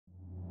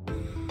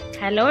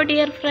Hello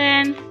dear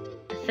friends,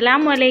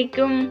 Assalamu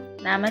alaikum,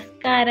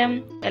 Namaskaram,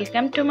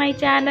 welcome to my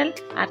channel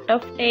Art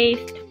of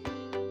Taste.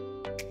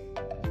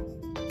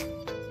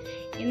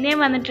 ഇന്നേ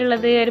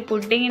വന്നിട്ടുള്ളത് ഒരു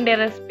പുഡിങ്ങിന്റെ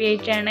recipe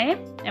ആയിട്ടാണ്.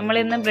 നമ്മൾ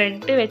ഇന്ന്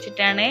ബ്രെഡ്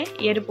വെച്ചിട്ടാണ്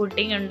ഈ ഒരു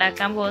പുഡിങ്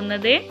ഉണ്ടാക്കാൻ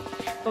പോകുന്നത്.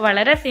 അപ്പോൾ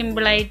വളരെ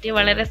സിമ്പിൾ ആയിട്ട്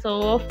വളരെ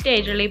സോഫ്റ്റ്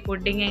ആയിട്ടുള്ള ഈ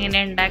പുഡിങ്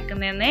എങ്ങനെ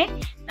ഉണ്ടാക്കുന്നതെന്ന്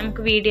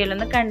നമുക്ക് വീഡിയോയിൽ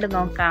ഒന്ന് കണ്ടു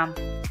നോക്കാം.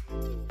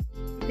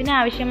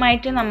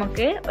 ഇതിനാവശ്യമായിട്ട്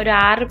നമുക്ക് ഒരു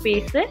 6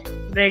 പീസ്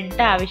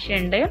ബ്രെഡ്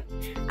ആവശ്യമുണ്ട്.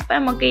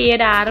 അപ്പോൾ നമുക്ക് ഈ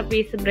ഒരു 6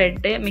 പീസ്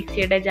ബ്രെഡ്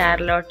മിക്സിയുടെ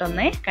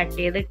ജാറിലോട്ടൊന്ന് കട്ട്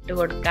ചെയ്ത് ഇട്ട്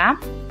കൊടുക്കാം.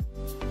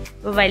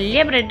 അപ്പോൾ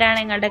വലിയ ബ്രെഡാണ്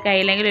നിങ്ങളുടെ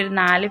കയ്യിലെങ്കിൽ ഒരു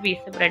 4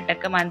 പീസ്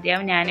ബ്രെഡൊക്കെ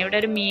മതിയാവും. ഞാനിവിടെ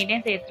ഒരു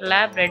മീഡിയം സൈസുള്ള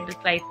ബ്രെഡ്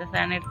സ്ലൈസസ്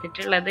ആണ്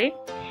എടുത്തിട്ടുള്ളത്.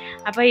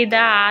 അപ്പോൾ ഇത്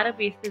 6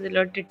 പീസ്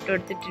ഇതിലോട്ട് ഇട്ട്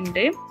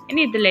കൊടുത്തിട്ടുണ്ട്.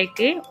 ഇനി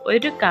ഇതിലേക്ക്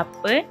 1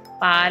 കപ്പ്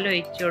പാൽ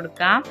ഒഴിച്ചു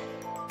കൊടുക്കാം.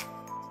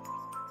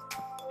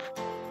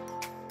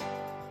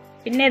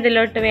 പിന്നെ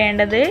ഇതിലോട്ട്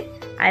വേണ്ടത്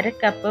 1/2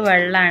 കപ്പ്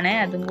വെള്ളമാണ്,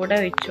 അതും കൂടെ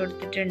ഒഴിച്ചു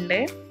കൊടുത്തിട്ടുണ്ട്.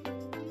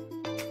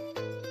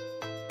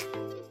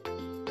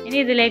 ഇനി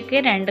ഇതിലേക്ക്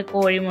 2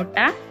 കോഴിമുട്ട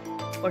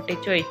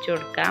പൊട്ടിച്ച് ഒഴിച്ചു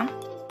കൊടുക്കാം.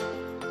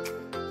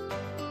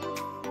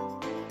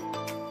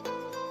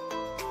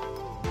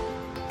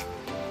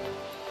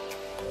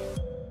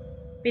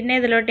 പിന്നെ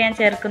ഇതിലോട്ട് ഞാൻ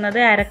ചേർക്കുന്നത്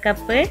 1/2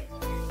 കപ്പ്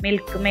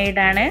മിൽക്ക്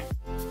മെയ്ഡ് ആണ്,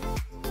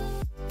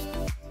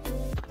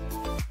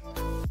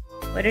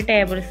 1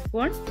 ടേബിൾ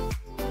സ്പൂൺ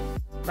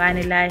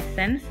വാനില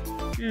എസൻസ്.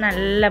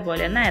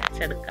 നല്ലപോലെ ഒന്ന്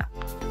അരച്ചെടുക്കാം.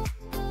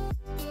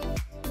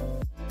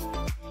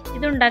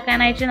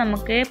 ഇതുണ്ടാക്കാനായിട്ട്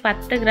നമുക്ക്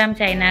 10 ഗ്രാം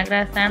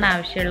ചൈനാഗ്രാസ് ആണ്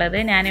ആവശ്യമുള്ളത്.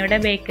 ഞാനിവിടെ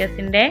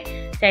ബേക്കേഴ്സിൻ്റെ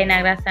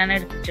ചൈനാഗ്രാസ് ആണ്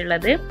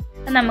എടുത്തിട്ടുള്ളത്.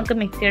 അത് നമുക്ക്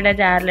മിക്സിയുടെ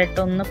ജാറിലിട്ട്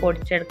ഒന്ന്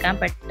പൊടിച്ചെടുക്കാം.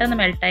 പെട്ടെന്ന്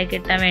മെൽട്ടായി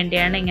കിട്ടാൻ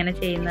വേണ്ടിയാണ് ഇങ്ങനെ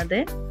ചെയ്യുന്നത്.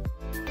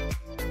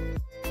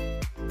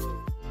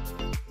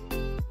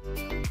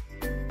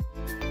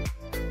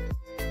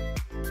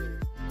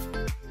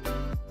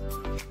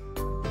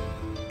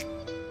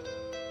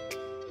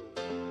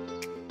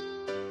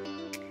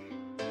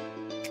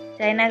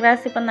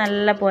 ചൈനാഗ്രാസ് ഇപ്പം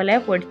നല്ല പോലെ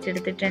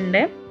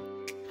പൊടിച്ചെടുത്തിട്ടുണ്ട്.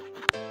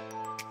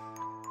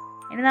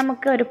 ഇനി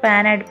നമുക്ക് ഒരു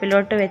പാൻ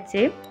അടുപ്പിലോട്ട്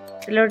വെച്ച്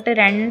ഇതിലോട്ട്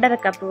 2.5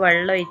 കപ്പ്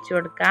വെള്ളം ഒഴിച്ചു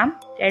കൊടുക്കാം.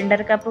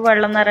 2.5 കപ്പ്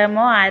വെള്ളം എന്ന്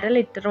പറയുമ്പോൾ 1/2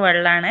 ലിറ്റർ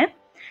വെള്ളമാണ്.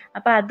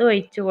 അപ്പോൾ അത്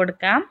ഒഴിച്ചു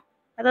കൊടുക്കാം.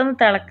 അതൊന്ന്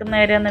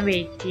തിളക്കുന്നവരെ ഒന്ന്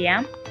വെയിറ്റ്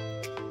ചെയ്യാം.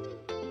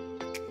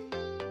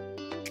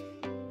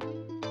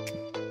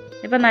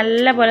 ഇപ്പം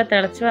നല്ല പോലെ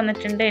തിളച്ച്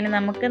വന്നിട്ടുണ്ട്. ഇനി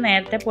നമുക്ക്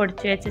നേരത്തെ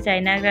പൊടിച്ച് വെച്ച്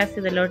ചൈനാഗ്രാസ്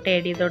ഇതിലോട്ട്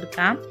ആഡ് ചെയ്ത്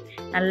കൊടുക്കാം.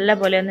 നല്ല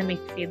പോലെ ഒന്ന്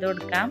മിക്സ് ചെയ്ത്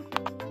കൊടുക്കാം.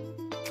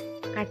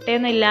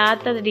 കട്ടയൊന്നും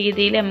ഇല്ലാത്ത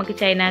രീതിയിൽ നമുക്ക്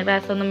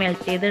ചൈനാഗ്രാസ് ഒന്ന്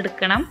മെൽറ്റ്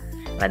ചെയ്തെടുക്കണം.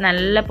 അപ്പോൾ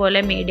നല്ല പോലെ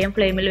മീഡിയം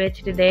ഫ്ലെയിമിൽ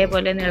വെച്ചിട്ട്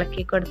ഇതേപോലെ ഒന്ന്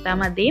ഇളക്കി കൊടുത്താൽ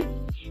മതി.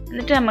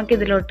 എന്നിട്ട് നമുക്ക്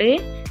ഇതിലോട്ട്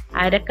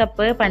 1/2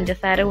 കപ്പ്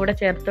പഞ്ചസാര കൂടെ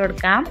ചേർത്ത്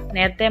കൊടുക്കാം.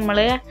 നേരത്തെ നമ്മൾ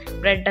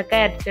ബ്രെഡൊക്കെ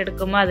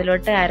അരച്ചെടുക്കുമ്പോൾ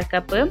അതിലോട്ട് 1/2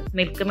 കപ്പ്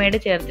മിൽക്ക് മെയ്ഡ്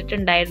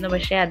ചേർത്തിട്ടുണ്ടായിരുന്നു.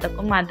 പക്ഷേ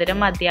അതൊക്കെ മധുരം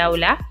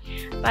മതിയാവില്ല.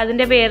 അപ്പോൾ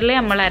അതിൻ്റെ പേരിൽ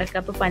നമ്മൾ 1/2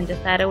 കപ്പ്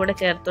പഞ്ചസാര കൂടെ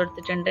ചേർത്ത്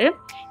കൊടുത്തിട്ടുണ്ട്.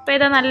 ഇപ്പോൾ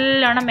ഇത്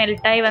നല്ലോണം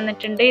മെൽട്ടായി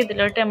വന്നിട്ടുണ്ട്.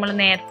 ഇതിലോട്ട് നമ്മൾ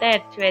നേരത്തെ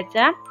അരച്ച് വെച്ച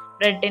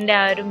ബ്രെഡിൻ്റെ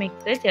ആ ഒരു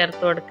മിക്സ്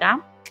ചേർത്ത് കൊടുക്കാം.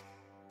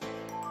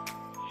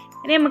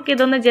 ഇനി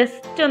നമുക്കിതൊന്ന്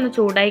ജസ്റ്റ് ഒന്ന്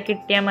ചൂടായി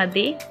കിട്ടിയാൽ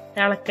മതി,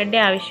 തിളക്കേണ്ട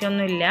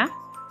ആവശ്യമൊന്നുമില്ല.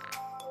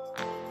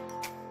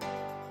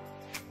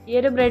 ഈ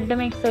ഒരു ബ്രെഡ്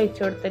മിക്സ്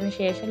ഒഴിച്ചു കൊടുത്തതിന്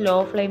ശേഷം ലോ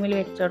ഫ്ലെയിമിൽ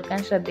വെച്ച് കൊടുക്കാൻ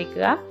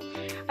ശ്രദ്ധിക്കുക.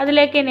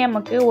 അതിലേക്ക് ഇനി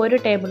നമുക്ക് 1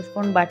 ടേബിൾ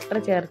സ്പൂൺ ബട്ടർ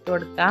ചേർത്ത്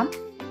കൊടുക്കാം.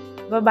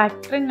 അപ്പോൾ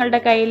ബട്ടർ നിങ്ങളുടെ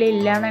കയ്യിൽ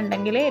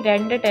ഇല്ലയെന്നുണ്ടെങ്കിൽ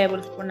 2 ടേബിൾ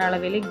സ്പൂൺ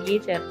അളവിൽ ഗീ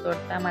ചേർത്ത്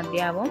കൊടുത്താൽ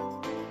മതിയാവും.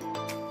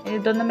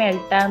 ഇതൊന്ന്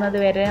മെൽട്ടാകുന്നത്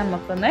വരെ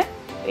നമുക്കൊന്ന്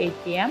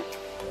വെയിറ്റ് ചെയ്യാം.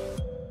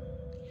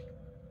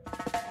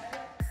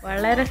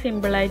 വളരെ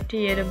സിമ്പിളായിട്ട്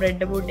ഈ ഒരു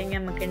ബ്രെഡ് പുഡിങ്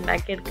നമുക്ക്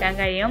ഉണ്ടാക്കിയെടുക്കാൻ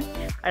കഴിയും.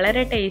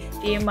 വളരെ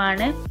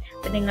ടേസ്റ്റിയുമാണ്.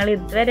 അപ്പോൾ നിങ്ങൾ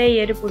ഇതുവരെ ഈ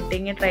ഒരു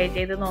പുഡിങ് ട്രൈ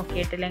ചെയ്ത്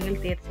നോക്കിയിട്ടില്ലെങ്കിൽ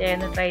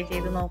തീർച്ചയായും ട്രൈ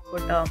ചെയ്ത് നോക്കൂ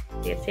കേട്ടോ.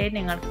 തീർച്ചയായും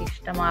നിങ്ങൾക്ക്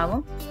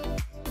ഇഷ്ടമാവും.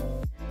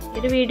 ഈ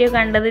ഒരു വീഡിയോ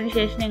കണ്ടതിന്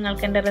ശേഷം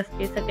നിങ്ങൾക്ക് എൻ്റെ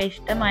റെസിപ്പീസൊക്കെ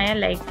ഇഷ്ടമായാൽ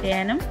ലൈക്ക്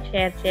ചെയ്യാനും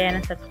ഷെയർ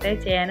ചെയ്യാനും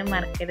സബ്സ്ക്രൈബ് ചെയ്യാനും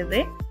മറക്കരുത്.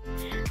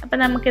 അപ്പോൾ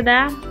നമുക്കിതാ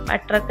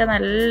ബട്ടറൊക്കെ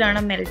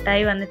നല്ലോണം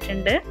മെൽട്ടായി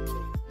വന്നിട്ടുണ്ട്.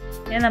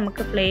 ഇനി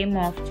നമുക്ക് ഫ്ലെയിം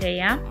ഓഫ്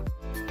ചെയ്യാം.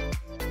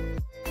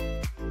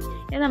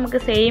 ഇനി നമുക്ക്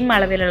സെയിം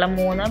അളവിലുള്ള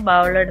 3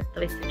 ബൗൾ എടുത്ത്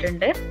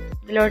വെച്ചിട്ടുണ്ട്.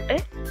 ഇതിലോട്ട്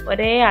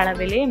ഒരേ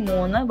അളവിൽ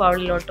 3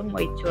 ബൗളിലോട്ടും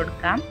ഒഴിച്ചു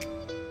കൊടുക്കാം.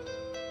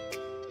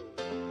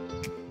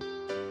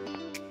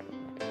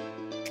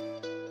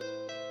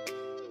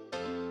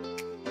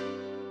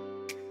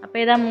 അപ്പോൾ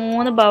ഇതാ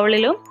 3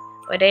 ബൗളിലും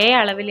ഒരേ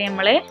അളവിൽ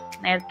നമ്മൾ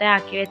നേരത്തെ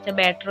ആക്കി വെച്ച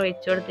ബാറ്റർ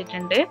ഒഴിച്ചു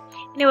കൊടുത്തിട്ടുണ്ട്.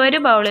 ഇനി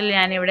 1 ബൗളിൽ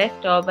ഞാനിവിടെ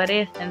സ്ട്രോബെറി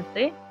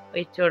എസൻസ്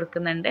ഒഴിച്ചു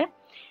കൊടുക്കുന്നുണ്ട്.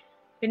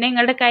 പിന്നെ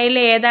നിങ്ങളുടെ കയ്യിൽ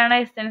ഏതാണ്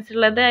എസൻസ്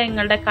ഉള്ളത്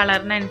നിങ്ങളുടെ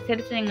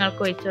കളറിനനുസരിച്ച്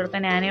നിങ്ങൾക്ക് ഒഴിച്ചു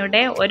കൊടുക്കാം. ഞാനിവിടെ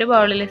 1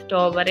 ബൗളിൽ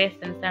സ്ട്രോബെറി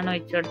എസൻസ് ആണ്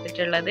ഒഴിച്ചു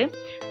കൊടുത്തിട്ടുള്ളത്.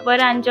 അപ്പോൾ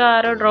ഒരു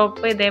 5-6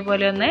 ഡ്രോപ്പ്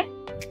ഇതേപോലെ ഒന്ന്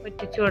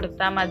ഒറ്റിച്ചു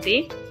കൊടുത്താൽ മതി.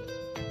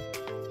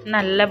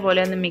 നല്ല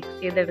പോലെ ഒന്ന് മിക്സ്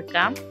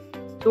ചെയ്തെടുക്കാം.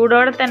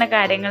 ചൂടോടെ തന്നെ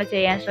കാര്യങ്ങൾ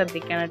ചെയ്യാൻ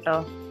ശ്രദ്ധിക്കണം കേട്ടോ.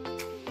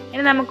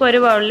 ഇനി നമുക്ക്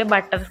 1 ബൗളിൽ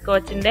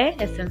ബട്ടർസ്കോച്ചിൻ്റെ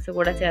എസൻസ്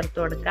കൂടെ ചേർത്ത്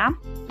കൊടുക്കാം.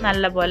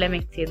 നല്ല പോലെ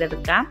മിക്സ്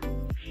ചെയ്തെടുക്കാം.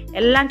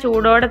 എല്ലാം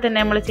ചൂടോടെ തന്നെ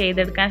നമ്മൾ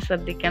ചെയ്തെടുക്കാൻ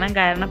ശ്രദ്ധിക്കണം,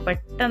 കാരണം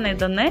പെട്ടെന്ന്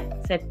ഇതൊന്ന്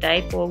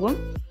സെറ്റായി പോകും.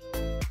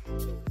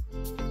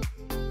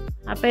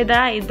 അപ്പോൾ ഇതാ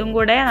ഇതും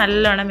കൂടെ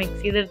നല്ലോണം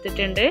മിക്സ്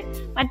ചെയ്തെടുത്തിട്ടുണ്ട്.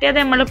 മറ്റേത്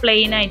നമ്മൾ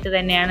പ്ലെയിൻ ആയിട്ട്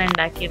തന്നെയാണ്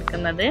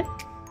ഉണ്ടാക്കിയെടുക്കുന്നത്.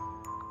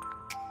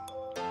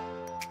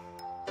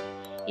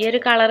 ഈ ഒരു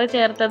കളർ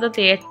ചേർത്തത്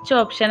തികച്ചും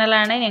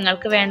ഓപ്ഷണലാണ്.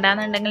 നിങ്ങൾക്ക്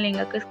വേണ്ടാന്നുണ്ടെങ്കിൽ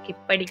നിങ്ങൾക്ക്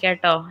സ്കിപ്പ് അടിക്കാം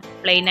കേട്ടോ.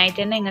 പ്ലെയിൻ ആയിട്ട്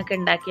തന്നെ നിങ്ങൾക്ക്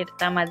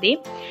ഉണ്ടാക്കിയെടുത്താൽ മതി.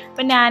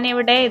 അപ്പം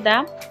ഞാനിവിടെ ഇതാ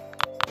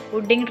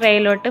പുഡിംഗ്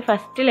ട്രേയിലോട്ട്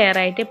ഫസ്റ്റ്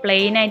ലെയറായിട്ട്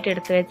പ്ലെയിൻ ആയിട്ട്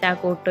എടുത്ത് വെച്ച് ആ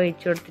കൂട്ട്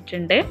ഒഴിച്ചു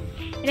കൊടുത്തിട്ടുണ്ട്.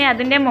 ഇനി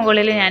അതിൻ്റെ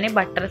മുകളിൽ ഞാൻ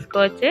ബട്ടർ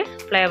സ്കോച്ച്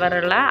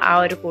ഫ്ലേവറുള്ള ആ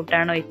ഒരു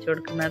കൂട്ടാണ് ഒഴിച്ചു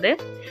കൊടുക്കുന്നത്.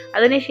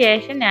 അതിന്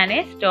ശേഷം ഞാൻ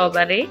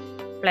സ്ട്രോബെറി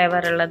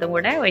ഫ്ലേവറുള്ളതും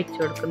കൂടെ ഒഴിച്ചു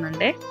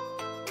കൊടുക്കുന്നുണ്ട്.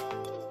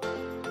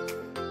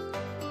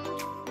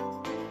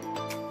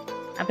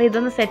 അപ്പോൾ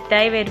ഇതൊന്ന്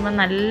സെറ്റായി വരുമ്പോൾ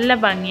നല്ല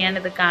ഭംഗിയാണ്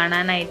ഇത്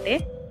കാണാനായിട്ട്.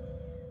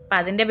 അപ്പം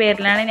അതിൻ്റെ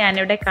പേരിലാണ്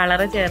ഞാനിവിടെ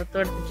കളറ് ചേർത്ത്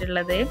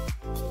കൊടുത്തിട്ടുള്ളത്.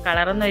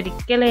 കളറൊന്നും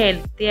ഒരിക്കലും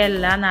ഹെൽത്തി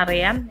അല്ല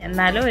എന്നറിയാം,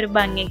 എന്നാലും ഒരു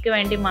ഭംഗിക്ക്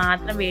വേണ്ടി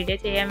മാത്രം, വീഡിയോ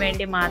ചെയ്യാൻ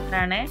വേണ്ടി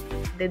മാത്രമാണ്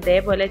ഇത്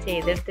ഇതേപോലെ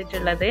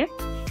ചെയ്തെടുത്തിട്ടുള്ളത്.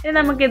 ഇനി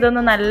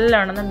നമുക്കിതൊന്ന്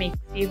നല്ലോണം ഒന്ന്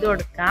മിക്സ് ചെയ്ത്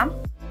കൊടുക്കാം.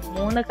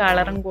 3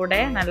 കളറും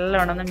കൂടെ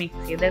നല്ലോണം ഒന്ന്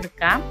മിക്സ്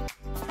ചെയ്തെടുക്കാം.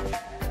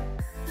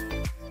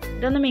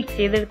 ഇതൊന്ന് മിക്സ്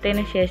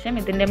ചെയ്തെടുത്തതിന് ശേഷം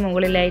ഇതിൻ്റെ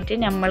മുകളിലായിട്ട്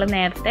നമ്മൾ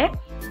നേരത്തെ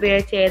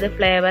ഉപയോഗിച്ച് ഏത്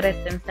ഫ്ലേവർ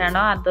എസൻസ്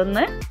ആണോ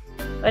അതൊന്ന്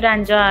ഒരു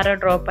 5-6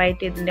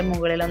 ഡ്രോപ്പായിട്ട് ഇതിൻ്റെ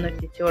മുകളിലൊന്ന്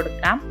ഇട്ടിച്ച്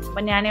കൊടുക്കാം.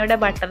 അപ്പം ഞാനിവിടെ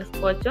ബട്ടർ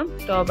സ്കോച്ചും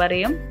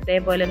സ്ട്രോബെറിയും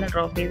ഇതേപോലെ ഒന്ന്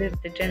ഡ്രോപ്പ് ചെയ്ത്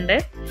എടുത്തിട്ടുണ്ട്.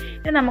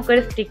 ഇനി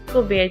നമുക്കൊരു സ്റ്റിക്ക്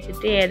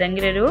ഉപയോഗിച്ചിട്ട്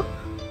ഏതെങ്കിലും ഒരു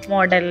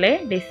മോഡലിൽ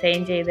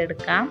ഡിസൈൻ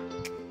ചെയ്തെടുക്കാം.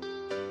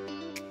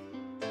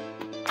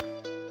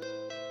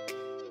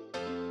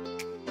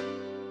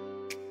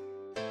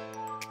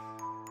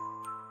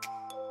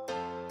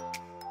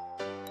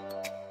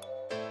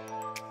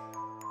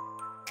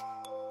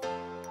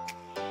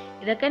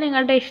 ഇതൊക്കെ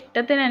നിങ്ങളുടെ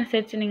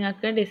ഇഷ്ടത്തിനനുസരിച്ച്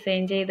നിങ്ങൾക്ക്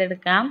ഡിസൈൻ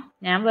ചെയ്തെടുക്കാം.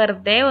 ഞാൻ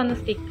വെറുതെ ഒന്ന്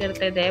സ്റ്റിക്ക്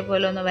എടുത്ത്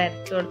ഇതേപോലെ ഒന്ന്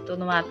വരച്ചു കൊടുത്തു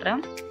എന്ന് മാത്രം.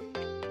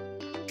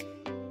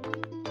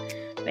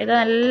 ഇത്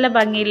നല്ല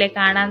ഭംഗിയില്ലേ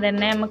കാണാൻ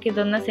തന്നെ.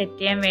 നമുക്കിതൊന്ന് സെറ്റ്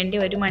ചെയ്യാൻ വേണ്ടി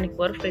 1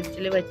 മണിക്കൂർ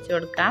ഫ്രിഡ്ജിൽ വെച്ച്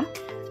കൊടുക്കാം.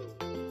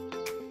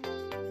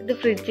 ഇത്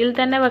ഫ്രിഡ്ജിൽ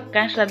തന്നെ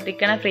വെക്കാൻ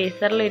ശ്രദ്ധിക്കണം,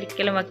 ഫ്രീസറിൽ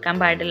ഒരിക്കലും വെക്കാൻ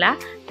പാടില്ല.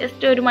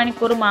 ജസ്റ്റ് 1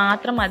 മണിക്കൂർ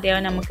മാത്രം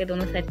മതിയാവും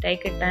നമുക്കിതൊന്ന് സെറ്റായി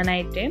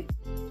കിട്ടാനായിട്ട്.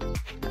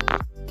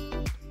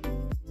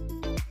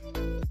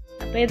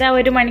 അപ്പോൾ ഇതാ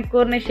 1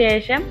 മണിക്കൂറിന്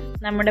ശേഷം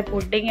നമ്മുടെ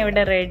പുഡിംഗ്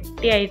ഇവിടെ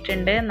റെഡി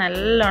ആയിട്ടുണ്ട്.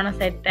 നല്ലോണം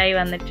സെറ്റായി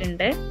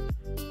വന്നിട്ടുണ്ട്.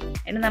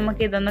 ഇനി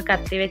നമുക്കിതൊന്ന്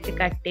കത്തി വെച്ച്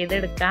കട്ട്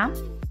ചെയ്തെടുക്കാം.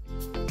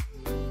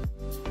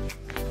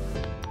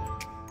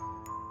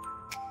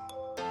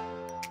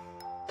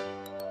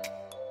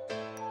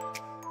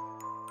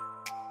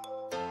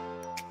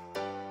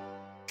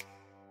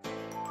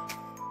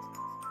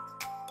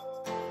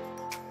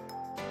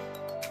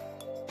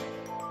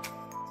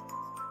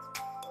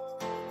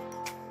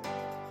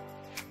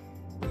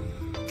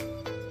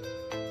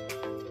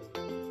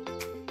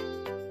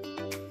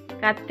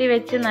 കത്തി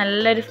വെച്ച്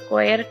നല്ലൊരു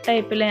സ്ക്വയർ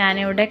ടൈപ്പിൽ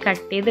ഞാനിവിടെ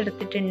കട്ട്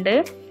ചെയ്തെടുത്തിട്ടുണ്ട്.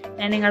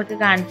 ഞാൻ നിങ്ങൾക്ക്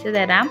കാണിച്ചു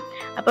തരാം.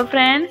 അപ്പോൾ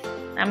ഫ്രണ്ട്സ്,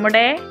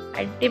 നമ്മുടെ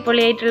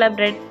അടിപൊളിയായിട്ടുള്ള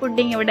ബ്രെഡ്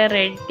പുഡിംഗ് ഇവിടെ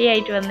റെഡി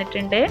ആയിട്ട്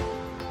വന്നിട്ടുണ്ട്.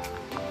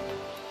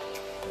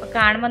 അപ്പോൾ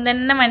കാണുമ്പോൾ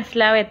തന്നെ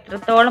മനസ്സിലാവും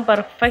എത്രത്തോളം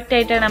പെർഫെക്റ്റ്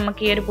ആയിട്ടാണ്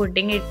നമുക്ക് ഈ ഒരു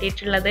പുഡിംഗ്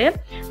കിട്ടിയിട്ടുള്ളത്.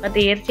 അപ്പോൾ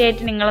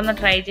തീർച്ചയായിട്ടും നിങ്ങളൊന്ന്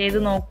ട്രൈ ചെയ്ത്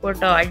നോക്കൂ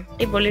കേട്ടോ.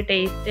 അടിപൊളി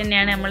ടേസ്റ്റ്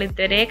തന്നെയാണ്. നമ്മൾ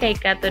ഇതുവരെ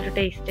കഴിക്കാത്തൊരു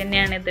ടേസ്റ്റ്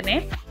തന്നെയാണ് ഇതിന്.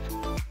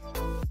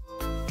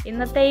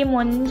 ഇന്നത്തെ ഈ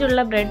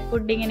മൊഞ്ചുള്ള ബ്രെഡ്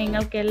പുഡിംഗ്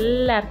നിങ്ങൾക്ക്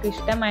എല്ലാവർക്കും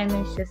ഇഷ്ടമായെന്ന്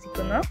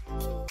വിശ്വസിക്കുന്നു.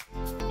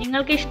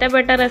 നിങ്ങൾക്ക്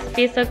ഇഷ്ടപ്പെട്ട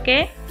റെസിപ്പീസൊക്കെ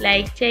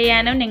ലൈക്ക്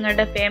ചെയ്യാനും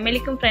നിങ്ങളുടെ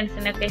ഫാമിലിക്കും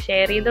ഫ്രണ്ട്സിനൊക്കെ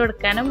ഷെയർ ചെയ്ത്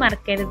കൊടുക്കാനും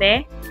മറക്കരുതേ.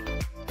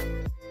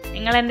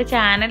 നിങ്ങൾ എൻ്റെ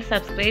ചാനൽ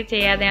സബ്സ്ക്രൈബ്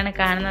ചെയ്യാതെയാണ്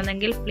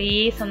കാണുന്നതെങ്കിൽ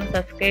പ്ലീസ് ഒന്ന്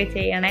സബ്സ്ക്രൈബ്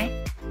ചെയ്യണേ.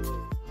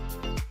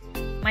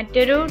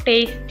 മറ്റൊരു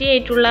ടേസ്റ്റി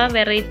ആയിട്ടുള്ള,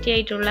 വെറൈറ്റി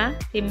ആയിട്ടുള്ള,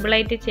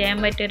 സിമ്പിളായിട്ട് ചെയ്യാൻ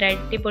പറ്റിയ ഒരു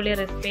അടിപൊളി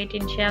റെസിപ്പി ആയിട്ട്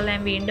ഇൻഷാ അല്ലാഹ്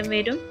ഞാൻ വീണ്ടും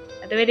വരും.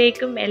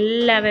 അതുവരേക്കും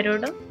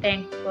എല്ലാവരോടും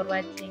താങ്ക്സ് ഫോർ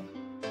വാച്ചിങ്.